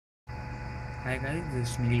Hi guys,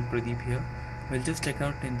 this is Neil Pradeep here. We'll just check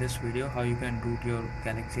out in this video how you can root your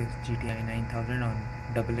Galaxy S GT I9000 on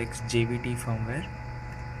XXJVT firmware.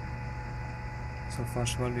 So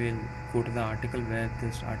first of all, we'll go to the article where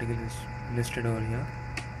this article is listed over here.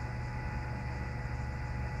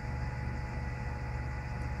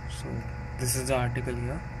 So this is the article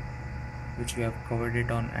here, which we have covered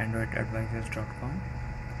it on androidadvisors.com.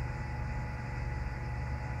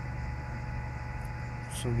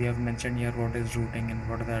 So we have mentioned here what is rooting and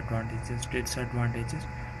what are the advantages, disadvantages,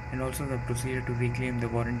 and also the procedure to reclaim the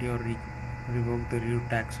warranty or revoke the root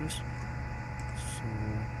access. So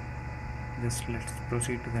just let's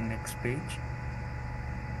proceed to the next page.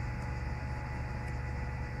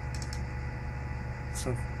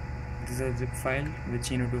 So this is a zip file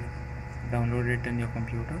which you need to download it in your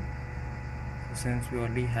computer. So since we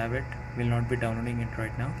already have it, we'll not be downloading it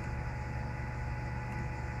right now.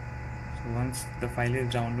 So once the file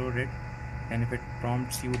is downloaded, and if it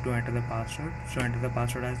prompts you to enter the password, so enter the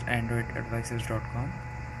password as androidadvisors.com.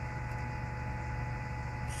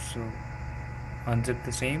 So unzip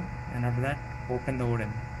the same, and after that open the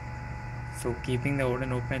Odin. So keeping the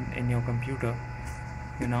Odin open in your computer,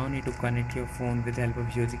 you now need to connect your phone with the help of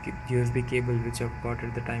USB cable which I've got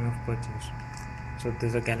at the time of purchase. So this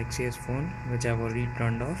is a Galaxy S phone which I've already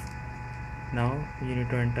turned off. Now you need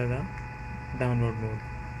to enter the download mode.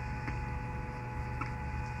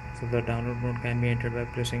 So the download mode can be entered by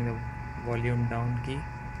pressing the volume down key,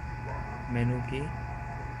 menu key,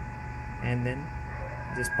 and then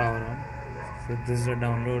just power on. So this is the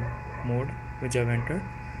download mode which I've entered.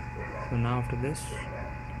 So now after this,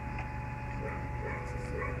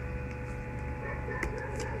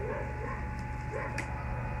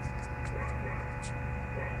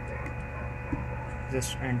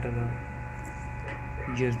 just enter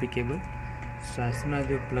the USB cable. So as soon as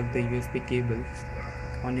you plug the USB cable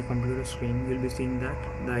on your computer screen, you'll be seeing that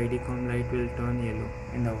the IDCOM light will turn yellow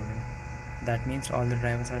in the Odin. That means all the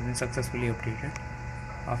drivers have been successfully updated.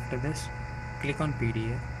 After this, click on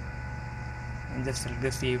PDA and just select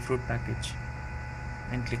the CA-Fruit package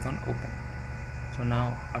and click on open. So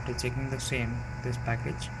now after checking the same, this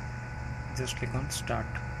package, just click on start.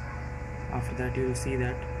 After that you will see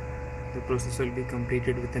that the process will be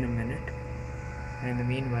completed within a minute, and in the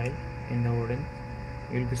meanwhile in the Odin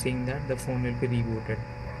you will be seeing that the phone will be rebooted.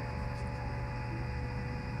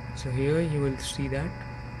 So here you will see that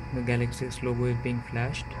the Galaxy S logo is being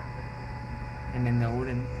flashed, and in the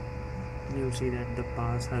Odin you will see that the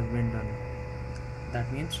pass has been done.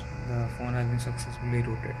 That means the phone has been successfully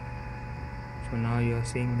rooted. So now you are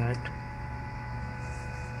seeing that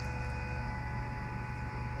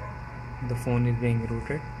the phone is being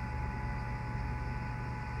rooted.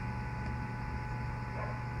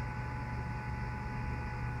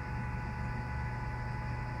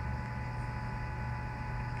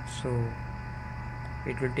 So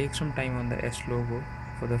it will take some time on the S logo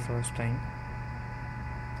for the first time,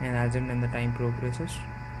 and as and when the time progresses,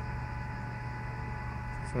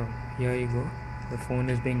 so here you go, the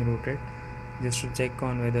phone is being rooted. Just to check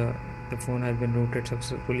on whether the phone has been rooted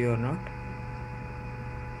successfully or not,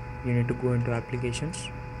 you need to go into applications.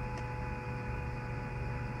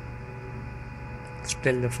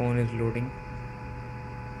 Still the phone is loading.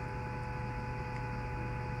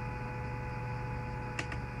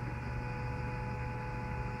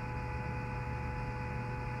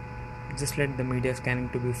 Just let the media scanning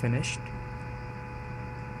to be finished.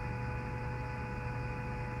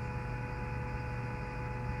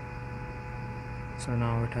 So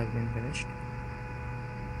now it has been finished.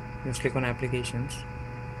 Just click on applications,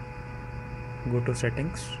 go to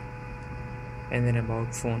settings, and then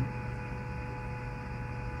about phone.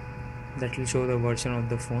 That will show the version of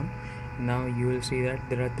the phone. Now you will see that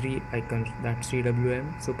there are three icons, that's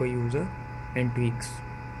CWM, super user, and tweaks.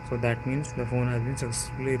 So that means the phone has been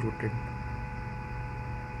successfully rooted.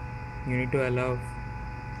 You need to allow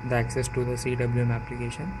the access to the CWM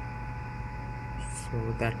application.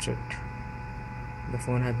 So that's it. The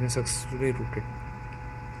phone has been successfully rooted.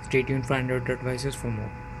 Stay tuned for Android advices for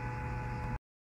more.